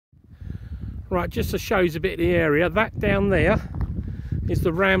Right, just to show you a bit of the area, that down there is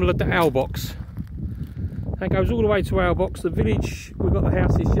the Rambler de Albox. That goes all the way to Albox. The village, we've got the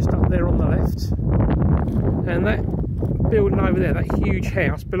houses just up there on the left. And that building over there, that huge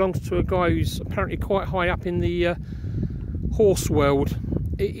house, belongs to a guy who's apparently quite high up in the horse world.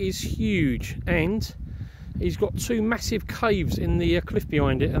 It is huge, and he's got two massive caves in the cliff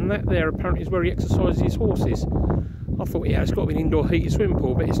behind it, and that there apparently is where he exercises his horses. I thought, yeah, it's got to be an indoor heated swimming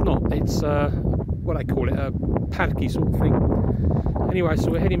pool, but it's not. It's what they call it, a paddocky sort of thing. Anyway,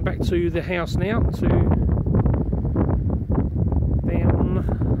 so we're heading back to the house now to